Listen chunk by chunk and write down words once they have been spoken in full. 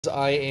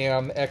I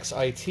am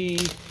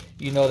XIT,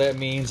 you know that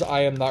means I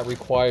am not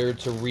required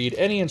to read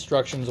any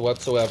instructions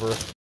whatsoever.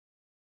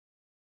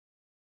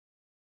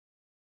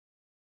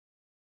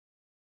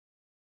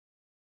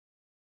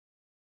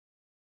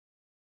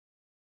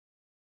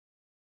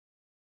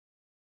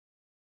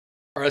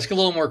 Alright, let's get a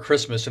little more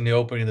Christmas in the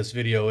opening of this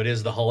video. It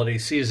is the holiday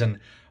season.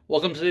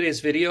 Welcome to today's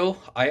video.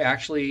 I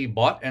actually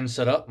bought and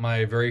set up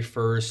my very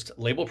first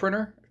label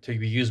printer to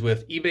be used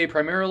with eBay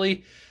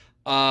primarily.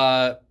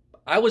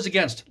 I was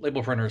against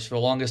label printers for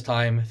the longest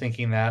time,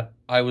 thinking that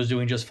I was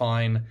doing just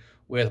fine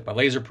with my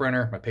laser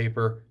printer, my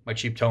paper, my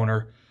cheap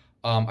toner.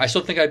 I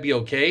still think I'd be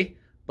okay,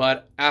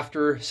 but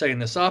after setting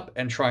this up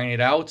and trying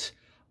it out,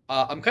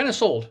 I'm kind of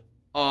sold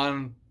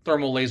on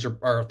thermal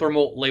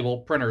label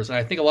printers, and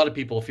I think a lot of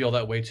people feel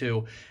that way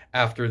too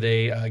after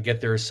they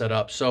get theirs set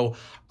up. So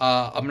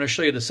I'm going to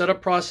show you the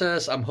setup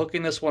process. I'm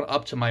hooking this one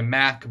up to my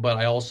Mac, but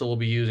I also will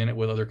be using it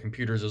with other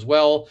computers as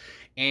well.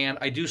 And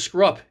I do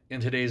screw up in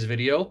today's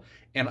video,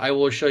 and I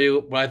will show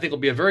you what I think will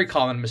be a very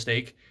common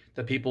mistake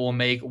that people will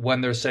make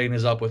when they're setting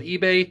this up with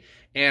eBay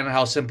and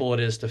how simple it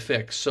is to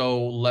fix.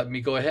 So let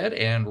me go ahead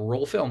and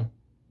roll film.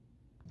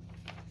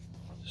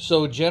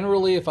 So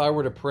generally, if I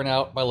were to print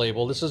out my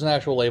label, this is an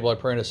actual label I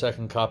printed a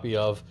second copy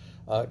of,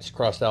 just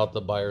crossed out the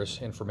buyer's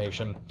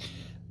information.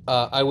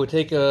 I would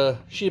take a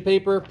sheet of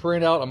paper,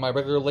 print out on my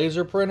regular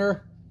laser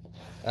printer.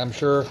 I'm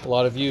sure a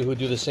lot of you who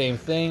do the same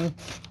thing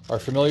are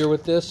familiar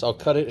with this. I'll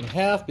cut it in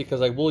half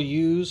because I will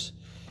use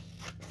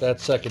that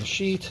second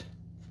sheet.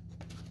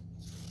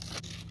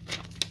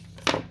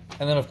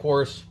 And then, of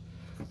course,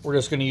 we're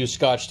just going to use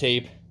Scotch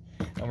tape,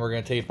 and we're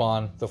going to tape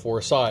on the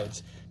four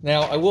sides.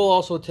 Now, I will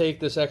also take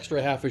this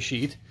extra half a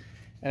sheet,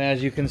 and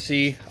as you can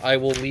see, I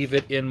will leave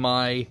it in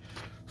my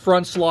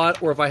front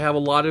slot, or if I have a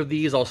lot of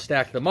these, I'll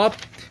stack them up,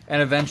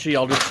 and eventually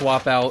I'll just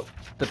swap out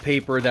the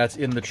paper that's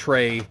in the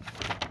tray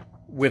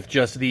with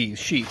just these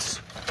sheets.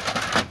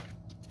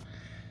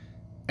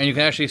 And you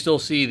can actually still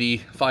see the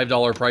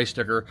 $5 price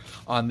sticker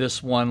on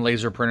this one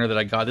laser printer that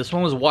I got. This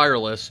one was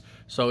wireless,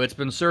 so it's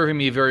been serving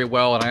me very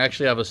well, and I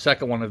actually have a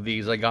second one of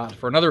these I got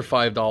for another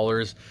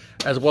 $5,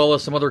 as well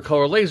as some other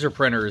color laser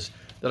printers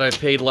that I've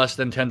paid less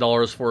than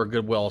 $10 for at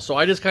Goodwill. So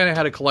I just kind of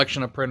had a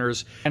collection of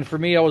printers. And for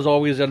me, I was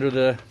always under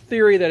the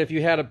theory that if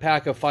you had a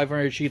pack of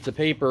 500 sheets of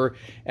paper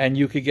and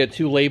you could get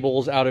 2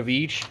 labels out of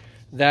each,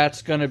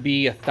 that's going to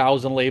be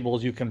 1,000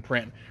 labels you can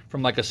print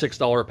from like a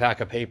 $6 pack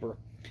of paper.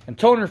 And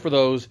toner for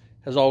those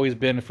has always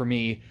been, for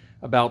me,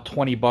 about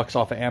 20 bucks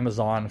off of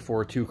Amazon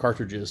for 2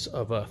 cartridges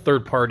of a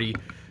third-party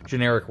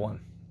generic one.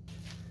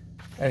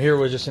 And here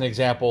was just an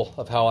example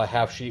of how a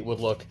half sheet would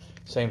look.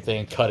 Same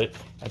thing, cut it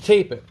and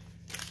tape it.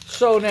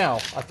 So now,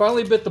 I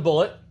finally bit the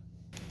bullet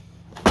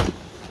and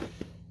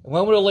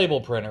went with a label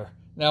printer.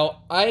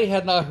 Now, I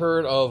had not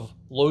heard of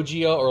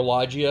Logia or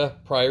Logia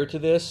prior to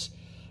this.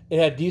 It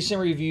had decent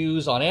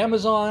reviews on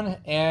Amazon,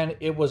 and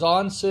it was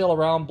on sale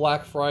around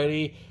Black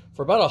Friday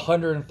for about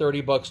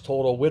 130 bucks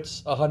total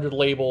with 100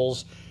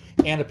 labels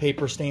and a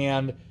paper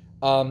stand.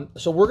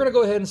 So we're going to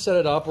go ahead and set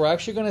it up. We're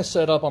actually going to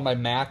set it up on my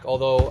Mac,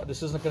 although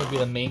this isn't going to be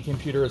the main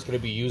computer it's going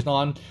to be used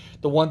on.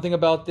 The one thing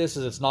about this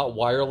is it's not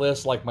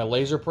wireless like my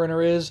laser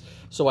printer is,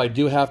 so I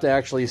do have to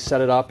actually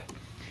set it up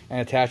and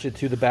attach it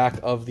to the back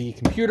of the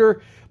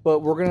computer. But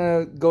we're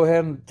going to go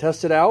ahead and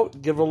test it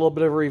out, give it a little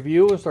bit of a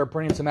review, and start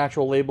printing some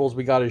actual labels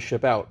we got to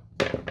ship out.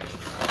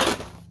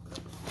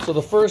 So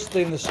the first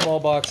thing the small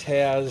box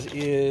has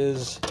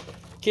is,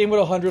 came with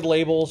 100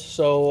 labels,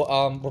 so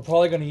we're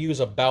probably going to use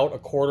about a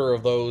quarter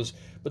of those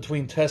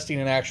between testing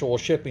and actual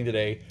shipping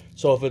today.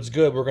 So if it's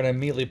good, we're going to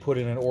immediately put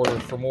in an order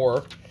for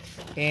more.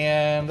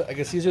 And I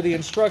guess these are the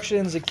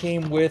instructions. It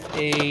came with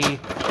a,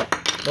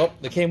 nope,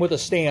 they came with a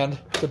stand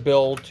to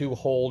build to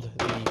hold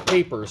the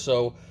paper.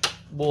 So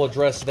we'll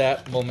address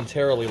that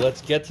momentarily.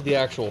 Let's get to the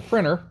actual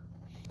printer.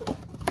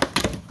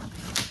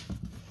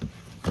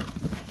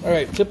 All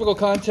right, typical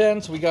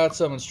contents. We got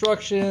some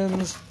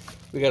instructions.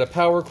 We got a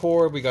power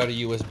cord, we got a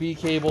USB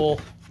cable,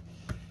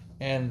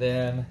 and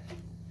then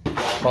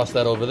toss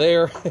that over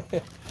there.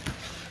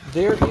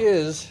 There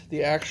is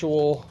the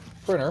actual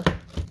printer,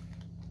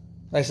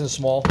 nice and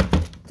small.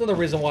 Another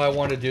reason why I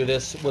wanted to do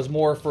this was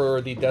more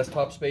for the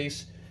desktop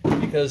space,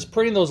 because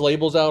printing those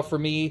labels out for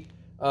me,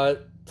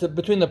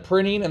 between the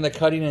printing and the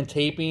cutting and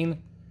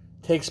taping,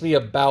 takes me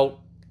about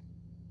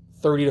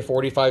 30 to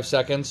 45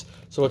 seconds,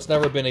 so it's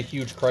never been a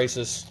huge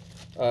crisis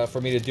for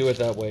me to do it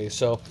that way.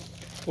 So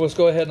let's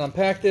go ahead and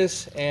unpack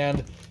this,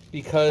 and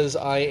because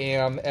I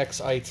am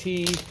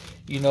XIT,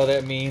 you know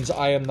that means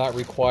I am not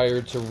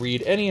required to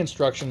read any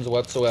instructions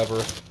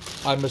whatsoever.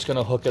 I'm just going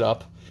to hook it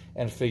up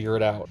and figure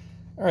it out.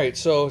 Alright,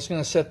 so it's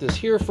going to set this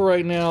here for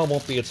right now. It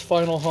won't be its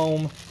final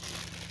home.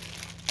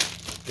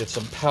 Get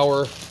some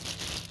power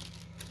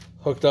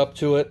hooked up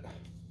to it.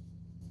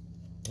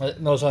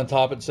 Notice on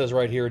top it says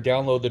right here,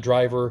 download the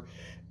driver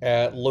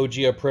at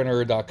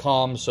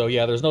logiaprinter.com. So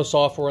yeah, there's no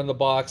software in the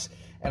box.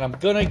 And I'm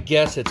going to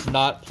guess it's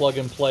not plug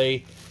and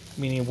play,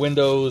 meaning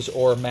Windows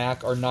or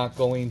Mac are not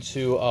going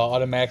to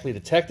automatically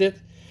detect it,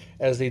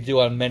 as they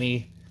do on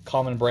many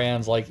common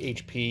brands like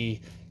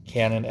HP,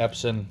 Canon,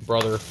 Epson,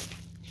 Brother.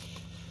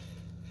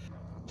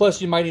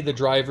 Plus, you might need the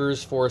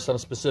drivers for some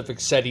specific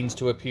settings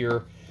to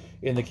appear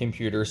in the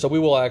computer. So we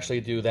will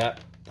actually do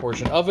that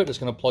portion of it. Just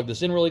going to plug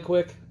this in really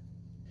quick.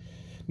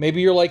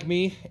 Maybe you're like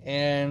me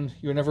and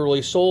you're never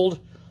really sold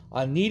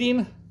on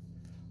needing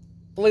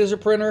a laser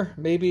printer,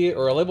 maybe,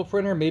 or a label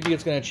printer. Maybe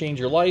it's going to change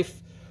your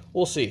life.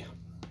 We'll see.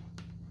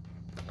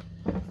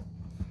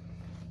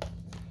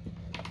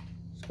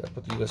 Just got to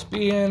put the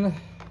USB in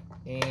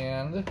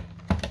and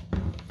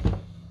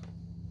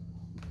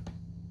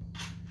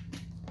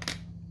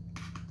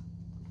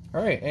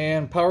all right,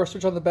 and power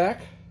switch on the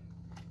back.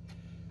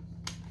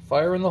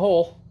 Fire in the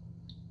hole.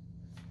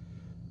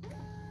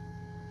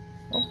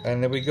 Oh,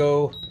 and there we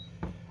go.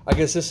 I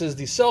guess this is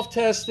the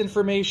self-test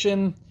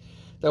information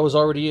that was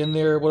already in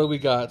there. What do we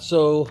got?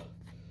 So,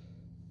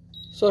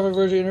 software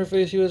version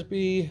interface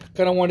USB.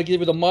 Kind of want to give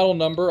you the model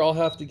number. I'll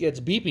have to get,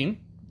 it's beeping.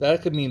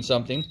 That could mean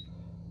something.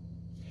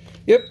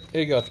 Yep,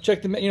 there you go.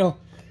 Check the,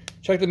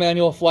 check the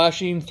manual.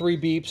 Flashing 3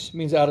 beeps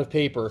means out of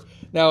paper.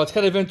 Now, it's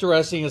kind of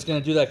interesting. It's going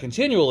to do that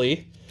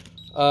continually.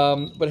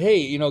 But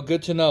hey,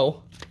 good to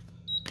know.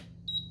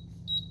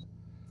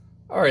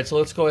 All right, so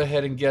let's go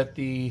ahead and get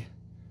the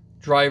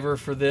driver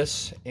for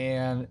this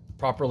and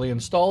properly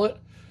install it.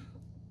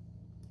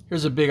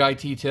 Here's a big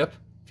IT tip.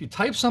 If you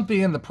type something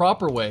in the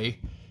proper way,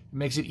 it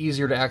makes it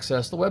easier to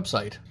access the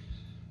website.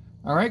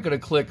 All right, going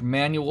to click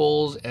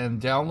Manuals and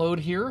Download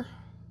here.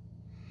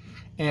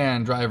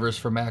 And drivers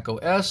for Mac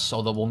OS,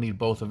 although we'll need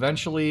both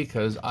eventually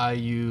because I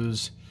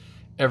use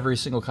every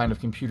single kind of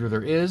computer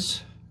there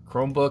is.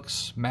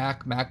 Chromebooks,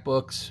 Mac,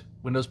 MacBooks,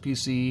 Windows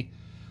PC,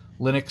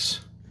 Linux.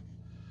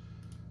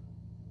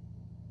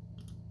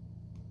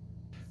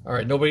 All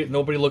right,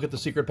 nobody look at the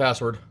secret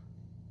password.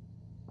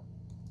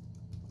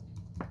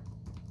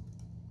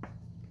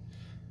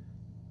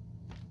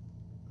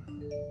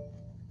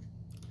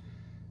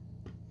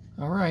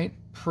 All right,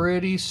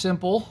 pretty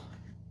simple.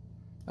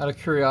 Out of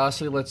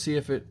curiosity, let's see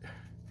if it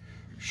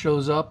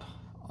shows up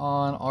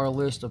on our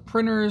list of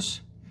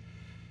printers.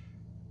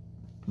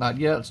 Not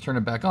yet. Let's turn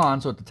it back on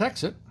so it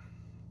detects it.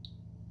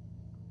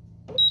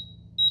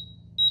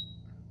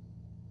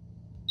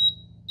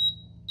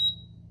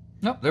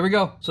 Nope, there we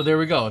go. So there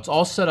we go. It's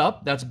all set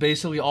up. That's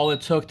basically all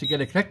it took to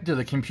get it connected to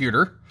the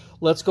computer.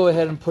 Let's go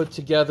ahead and put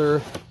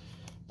together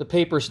the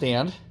paper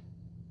stand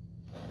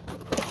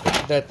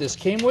that this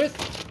came with.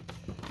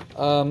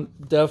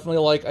 Definitely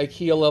like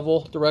IKEA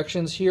level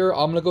directions here.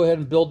 I'm gonna go ahead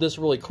and build this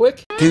really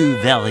quick. 2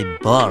 very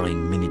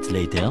boring minutes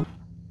later.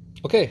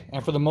 Okay,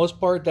 and for the most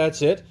part,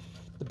 that's it.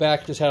 The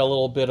back just had a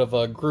little bit of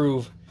a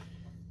groove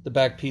the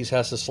back piece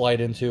has to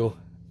slide into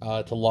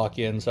to lock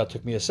in, so that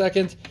took me a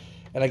second.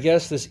 And I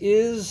guess this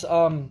is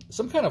some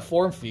kind of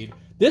form feed.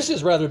 This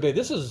is rather big.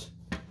 This is,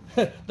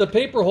 the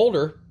paper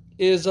holder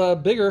is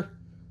bigger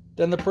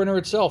than the printer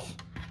itself,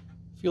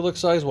 if you look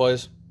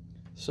size-wise.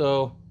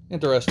 So,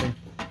 interesting.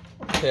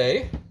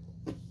 Okay,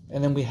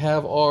 and then we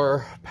have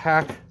our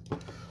pack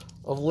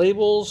of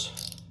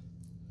labels.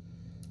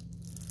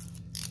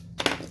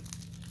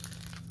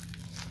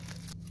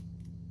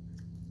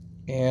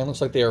 And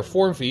looks like they are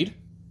form feed.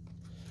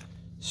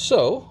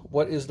 So,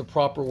 what is the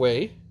proper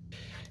way?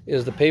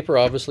 Is the paper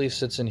obviously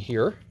sits in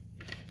here,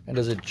 and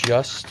does it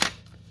just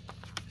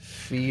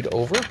feed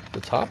over the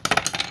top?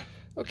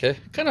 Okay,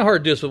 kind of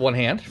hard to do this with one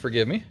hand,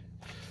 forgive me.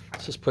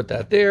 Let's just put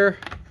that there,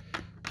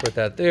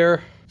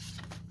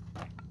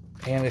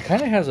 and it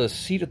kind of has a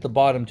seat at the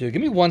bottom too.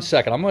 Give me 1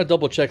 second, I'm going to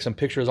double check some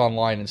pictures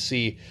online and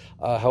see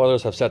how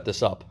others have set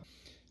this up.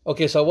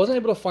 Okay, so I wasn't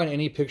able to find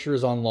any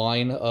pictures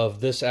online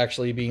of this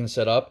actually being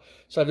set up.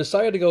 So I've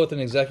decided to go with an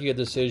executive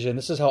decision.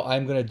 This is how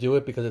I'm going to do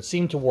it because it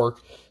seemed to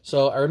work.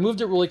 So I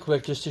removed it really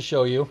quick just to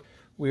show you.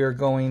 We are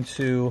going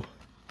to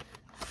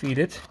feed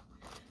it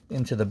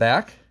into the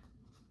back.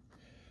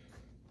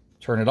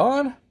 Turn it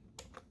on.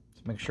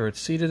 Let's make sure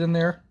it's seated in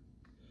there.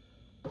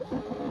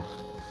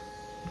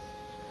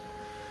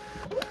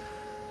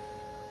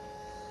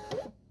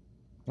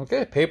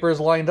 Okay, paper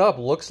is lined up.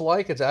 Looks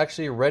like it's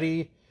actually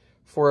ready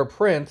for a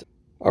print.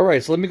 All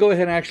right, so let me go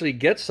ahead and actually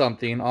get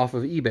something off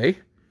of eBay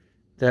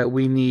that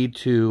we need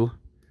to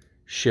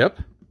ship.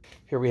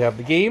 Here we have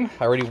the game.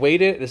 I already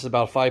weighed it. This is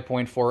about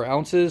 5.4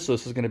 ounces, so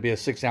this is going to be a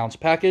 6-ounce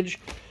package.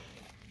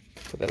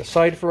 Put that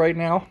aside for right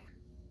now.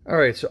 All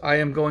right, so I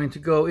am going to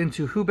go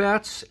into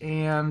Whobats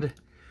and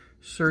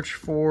search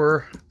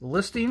for the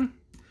listing.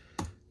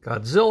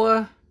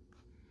 Godzilla.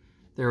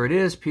 There it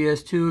is,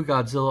 PS2,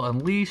 Godzilla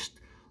Unleashed.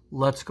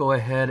 Let's go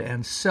ahead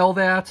and sell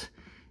that.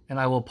 And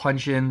I will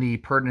punch in the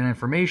pertinent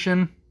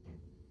information.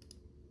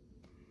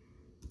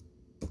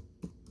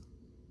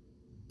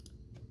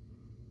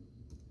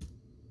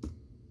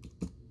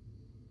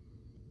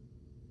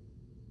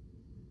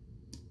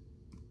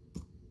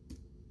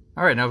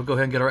 All right, now we'll go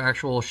ahead and get our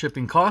actual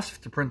shipping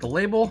cost to print the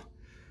label.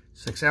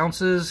 6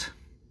 ounces.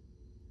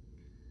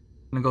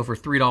 I'm gonna go for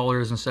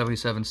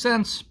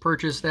 $3.77.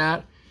 Purchase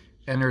that.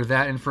 Enter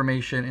that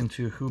information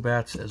into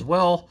Whobats as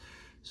well,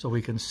 so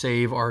we can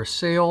save our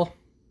sale.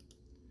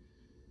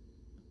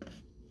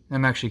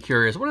 I'm actually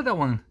curious, what did that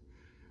one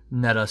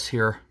net us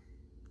here?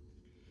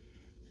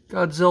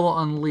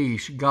 Godzilla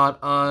Unleashed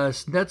got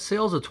us net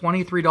sales of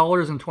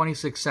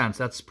 $23.26.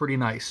 That's pretty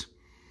nice.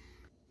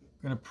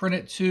 I'm going to print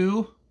it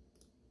to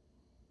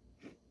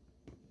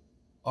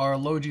our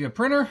Logia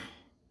printer.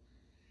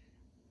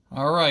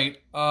 All right.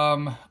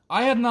 I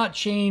have not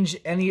changed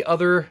any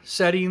other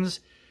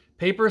settings.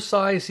 Paper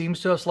size seems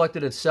to have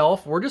selected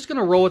itself. We're just going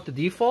to roll with the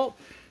default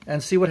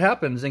and see what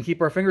happens and keep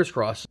our fingers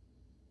crossed.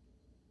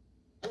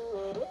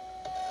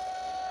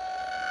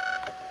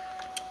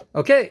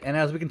 Okay, and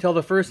as we can tell,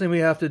 the first thing we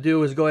have to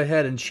do is go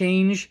ahead and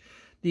change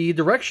the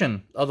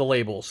direction of the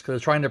labels because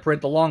it's trying to print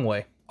the long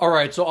way. All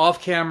right, so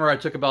off camera, I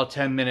took about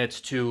 10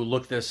 minutes to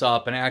look this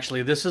up, and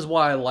actually this is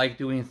why I like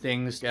doing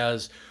things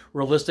as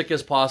realistic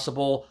as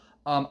possible.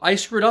 I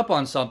screwed up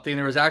on something.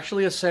 There was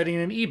actually a setting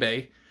in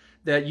eBay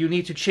that you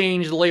need to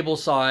change the label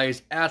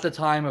size at the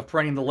time of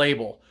printing the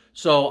label.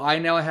 So I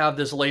now have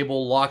this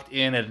label locked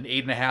in at an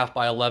 8.5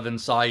 by 11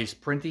 size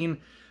printing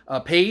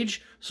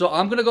page. So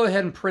I'm going to go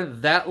ahead and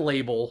print that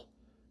label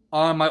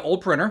on my old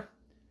printer,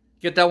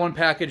 get that one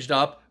packaged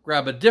up,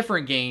 grab a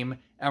different game,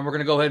 and we're going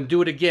to go ahead and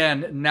do it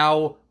again.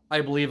 Now I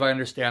believe I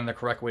understand the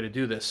correct way to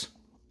do this.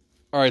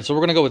 All right, so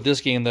we're going to go with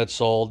this game that's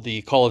sold,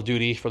 the Call of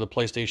Duty for the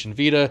PlayStation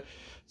Vita.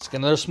 It's got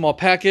another small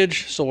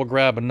package, so we'll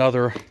grab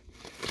another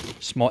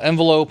small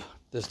envelope.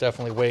 This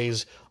definitely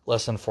weighs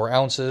less than 4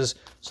 ounces,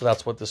 so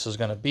that's what this is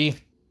going to be.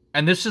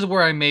 And this is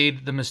where I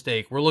made the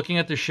mistake. We're looking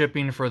at the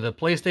shipping for the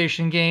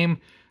PlayStation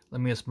game. Let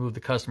me just move the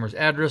customer's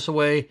address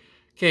away.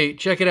 Okay,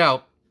 check it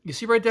out. You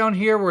see right down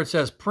here where it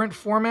says print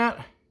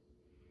format?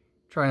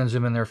 Try and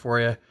zoom in there for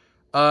you.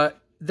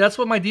 That's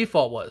what my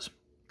default was.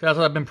 That's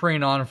what I've been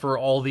printing on for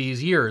all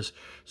these years.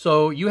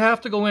 So you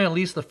have to go in, at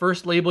least the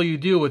first label you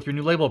do with your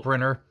new label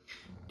printer,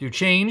 do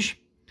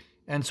change,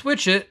 and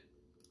switch it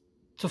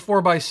to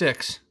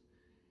 4x6.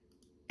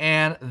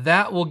 And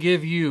that will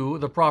give you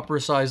the proper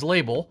size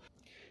label.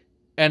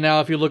 And now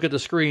if you look at the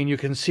screen, you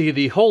can see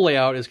the whole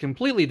layout is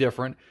completely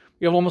different.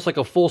 You have almost like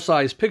a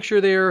full-size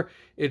picture there.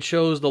 It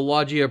shows the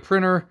Logia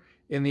printer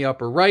in the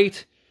upper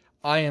right.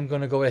 I am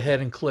going to go ahead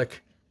and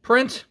click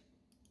print.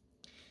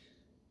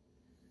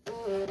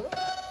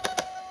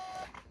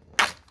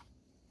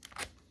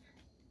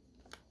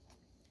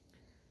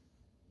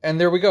 And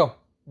there we go.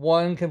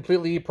 One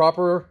completely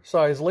proper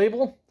size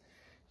label.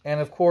 And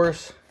of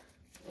course,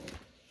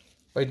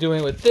 by doing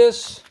it with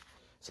this,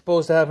 as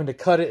opposed to having to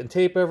cut it and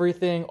tape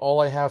everything,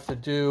 all I have to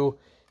do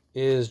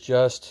is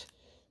just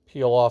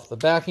peel off the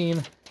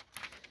backing.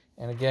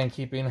 And again,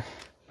 keeping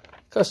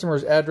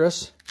customer's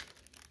address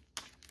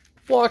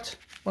blocked.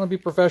 Want to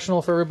be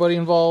professional for everybody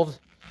involved.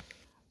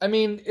 I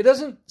mean, it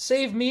doesn't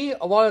save me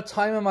a lot of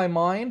time in my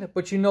mind,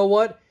 but you know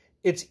what?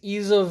 It's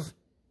ease of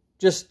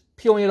just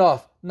peeling it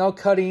off. No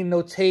cutting,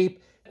 no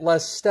tape,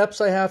 less steps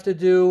I have to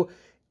do.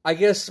 I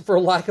guess, for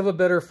lack of a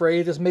better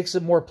phrase, this makes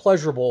it more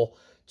pleasurable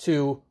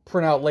to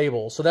print out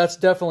labels. So that's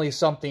definitely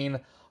something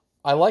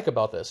I like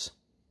about this.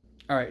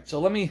 All right, so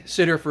let me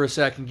sit here for a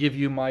sec and give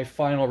you my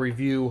final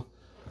review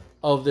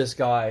of this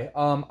guy.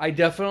 I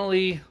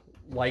definitely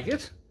like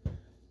it.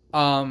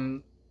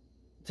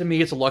 To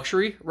me, it's a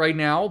luxury right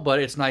now, but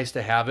it's nice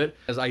to have it,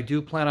 as I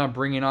do plan on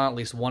bringing on at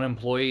least one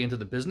employee into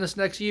the business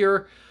next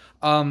year.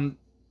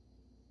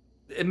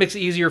 It makes it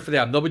easier for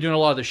them. They'll be doing a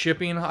lot of the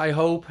shipping, I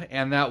hope,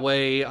 and that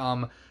way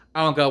I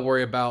don't got to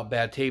worry about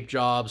bad tape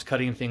jobs,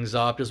 cutting things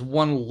up. Just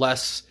one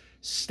less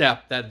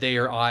step that they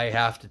or I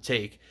have to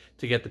take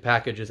to get the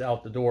packages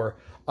out the door.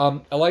 I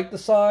like the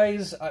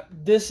size.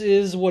 This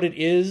is what it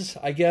is,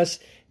 I guess.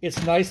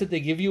 It's nice that they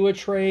give you a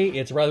tray.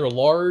 It's rather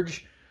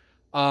large.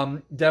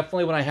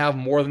 Definitely when I have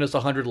more than just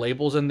 100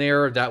 labels in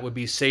there, that would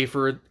be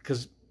safer,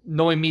 because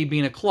knowing me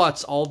being a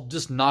klutz, I'll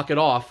just knock it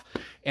off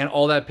and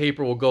all that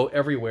paper will go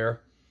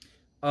everywhere.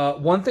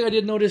 One thing I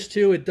did notice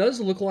too, it does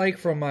look like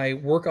from my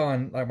work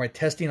on, my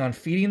testing on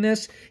feeding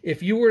this,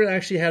 if you were to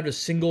actually have a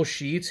single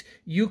sheet,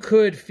 you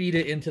could feed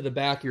it into the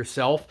back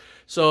yourself.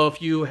 So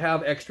if you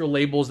have extra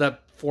labels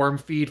that form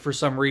feed for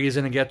some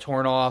reason and get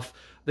torn off,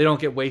 they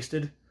don't get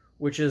wasted,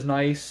 which is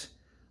nice.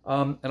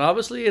 And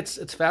obviously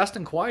it's fast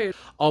and quiet.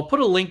 I'll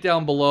put a link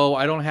down below.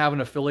 I don't have an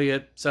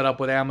affiliate set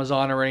up with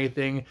Amazon or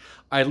anything.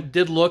 I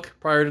did look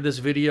prior to this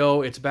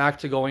video. It's back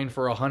to going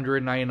for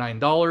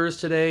 $199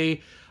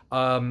 today.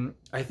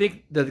 I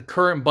think the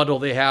current bundle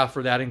they have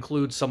for that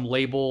includes some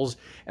labels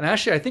and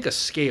actually I think a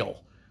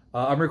scale.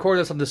 I'm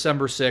recording this on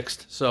December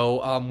 6th,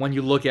 so when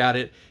you look at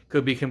it, it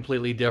could be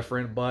completely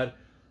different, but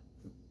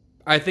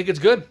I think it's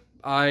good.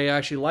 I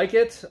actually like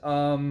it.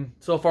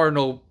 So far,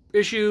 no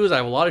issues. I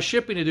have a lot of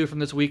shipping to do from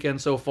this weekend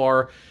so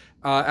far.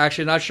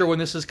 Actually, not sure when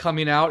this is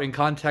coming out in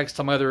context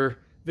to my other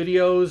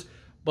videos,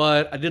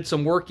 but I did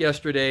some work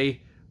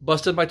yesterday,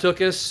 busted my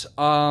tuchus,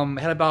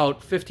 had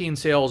about 15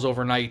 sales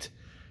overnight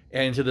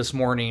and into this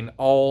morning,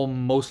 all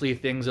mostly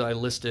things that I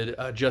listed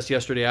just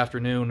yesterday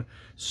afternoon.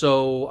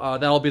 So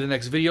that'll be the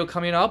next video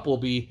coming up. We'll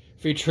be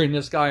featuring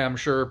this guy, I'm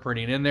sure,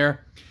 printing in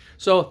there.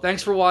 So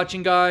thanks for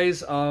watching,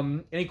 guys.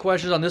 Any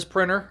questions on this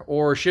printer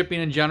or shipping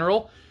in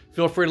general,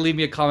 Feel free to leave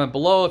me a comment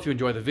below if you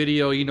enjoy the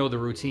video. You know the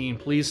routine.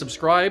 Please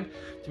subscribe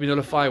to be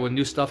notified when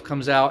new stuff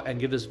comes out, and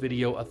give this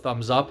video a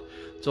thumbs up.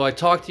 So I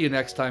talk to you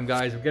next time,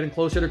 guys. We're getting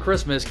closer to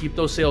Christmas. Keep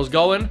those sales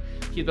going.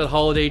 Keep that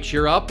holiday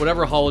cheer up,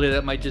 whatever holiday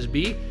that might just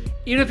be,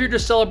 even if you're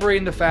just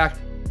celebrating the fact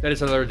that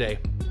it's another day.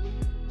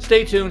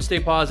 Stay tuned, stay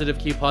positive,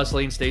 keep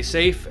hustling, stay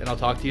safe, and I'll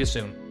talk to you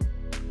soon.